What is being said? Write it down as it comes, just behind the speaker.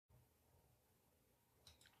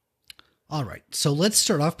All right, so let's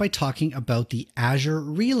start off by talking about the Azure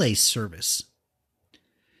Relay Service.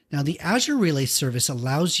 Now, the Azure Relay Service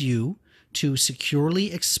allows you to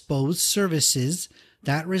securely expose services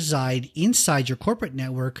that reside inside your corporate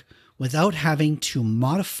network without having to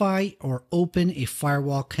modify or open a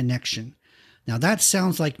firewall connection. Now, that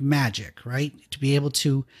sounds like magic, right? To be able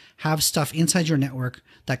to have stuff inside your network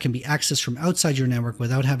that can be accessed from outside your network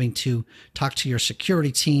without having to talk to your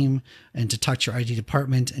security team and to talk to your IT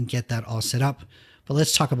department and get that all set up. But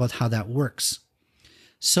let's talk about how that works.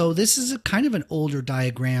 So this is a kind of an older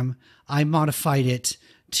diagram. I modified it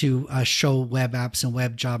to show web apps and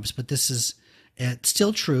web jobs, but this is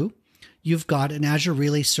still true. You've got an Azure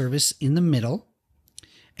Relay Service in the middle,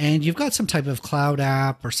 and you've got some type of cloud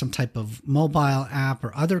app or some type of mobile app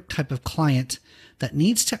or other type of client that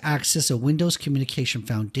needs to access a Windows Communication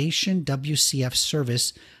Foundation WCF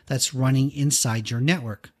service that's running inside your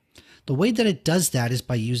network. The way that it does that is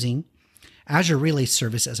by using Azure Relay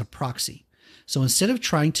Service as a proxy. So instead of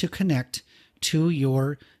trying to connect to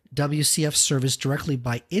your WCF service directly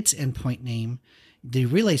by its endpoint name, the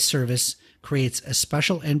Relay Service creates a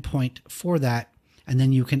special endpoint for that, and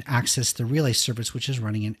then you can access the Relay Service, which is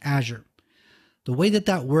running in Azure. The way that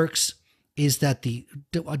that works is that the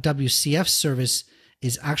WCF service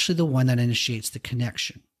is actually the one that initiates the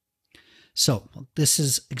connection. So this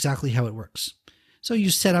is exactly how it works. So you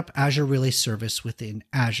set up Azure Relay Service within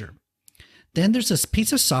Azure. Then there's this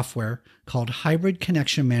piece of software called Hybrid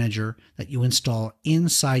Connection Manager that you install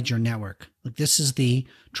inside your network. Like, this is the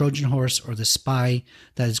Trojan horse or the spy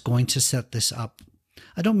that is going to set this up.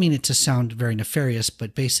 I don't mean it to sound very nefarious,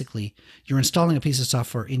 but basically you're installing a piece of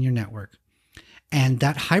software in your network, and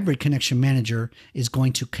that Hybrid Connection Manager is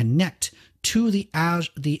going to connect to the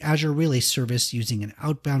Azure Relay Service using an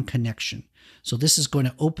outbound connection. So this is going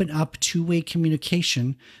to open up two-way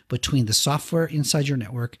communication between the software inside your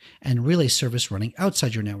network and Relay Service running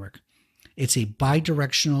outside your network. It's a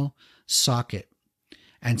bidirectional socket.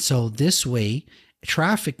 And so this way,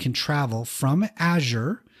 traffic can travel from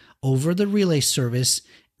Azure over the Relay Service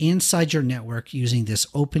inside your network using this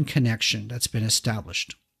open connection that's been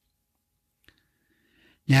established.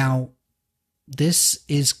 Now, this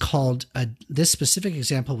is called this specific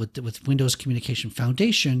example with Windows Communication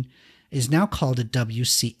Foundation is now called a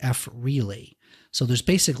WCF Relay. So there's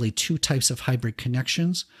basically two types of hybrid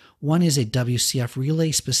connections. One is a WCF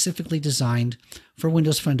Relay specifically designed for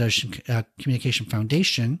Windows Communication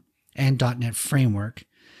Foundation and .NET Framework.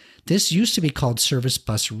 This used to be called Service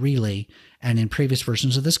Bus Relay, and in previous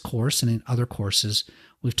versions of this course and in other courses,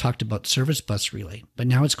 we've talked about Service Bus Relay, but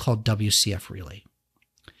now it's called WCF Relay.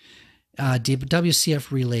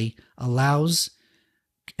 WCF Relay allows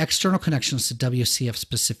external connections to WCF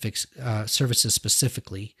specific services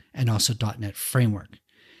specifically, and also .NET Framework.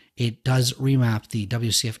 It does remap the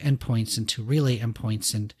WCF endpoints into Relay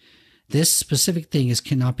endpoints, and this specific thing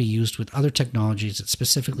cannot be used with other technologies. It's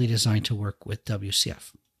specifically designed to work with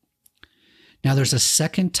WCF. Now, there's a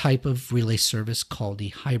second type of relay service called the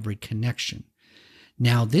hybrid connection.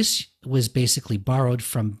 Now, this was basically borrowed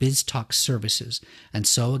from Biztalk Services. And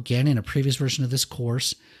so, again, in a previous version of this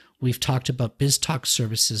course, we've talked about Biztalk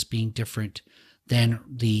Services being different than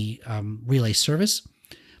the Relay Service.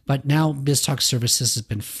 But now Biztalk Services has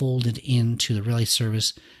been folded into the Relay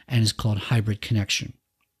Service and is called Hybrid Connection.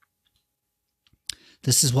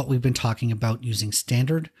 This is what we've been talking about using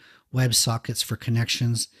standard WebSockets for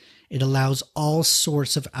connections. It allows all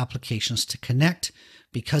sorts of applications to connect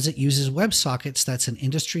because it uses WebSockets. That's an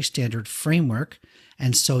industry standard framework.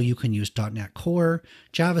 And so you can use .NET Core,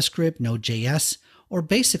 JavaScript, Node.js, or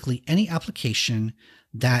basically any application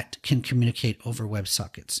that can communicate over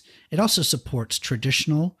WebSockets. It also supports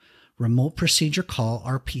traditional remote procedure call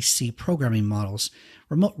RPC programming models.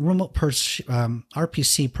 RPC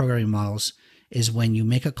programming models is when you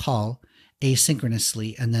make a call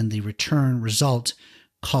asynchronously and then the return result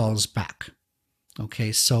calls back.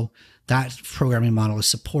 Okay, so that programming model is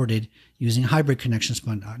supported using hybrid connections,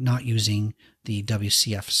 but not using the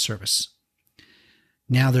WCF service.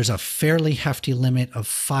 Now, there's a fairly hefty limit of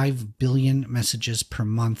 5 billion messages per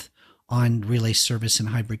month on Relay Service and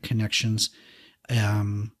hybrid connections.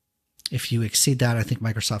 If you exceed that, I think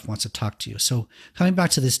Microsoft wants to talk to you. So coming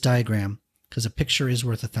back to this diagram, because a picture is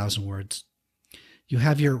worth 1,000 words, you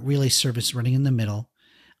have your Relay Service running in the middle.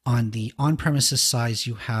 On the on-premises side,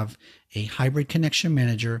 you have a hybrid connection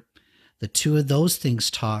manager. The two of those things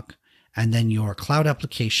talk, and then your cloud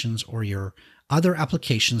applications or your other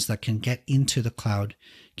applications that can get into the cloud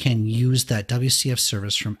can use that WCF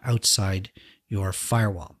service from outside your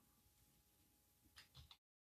firewall.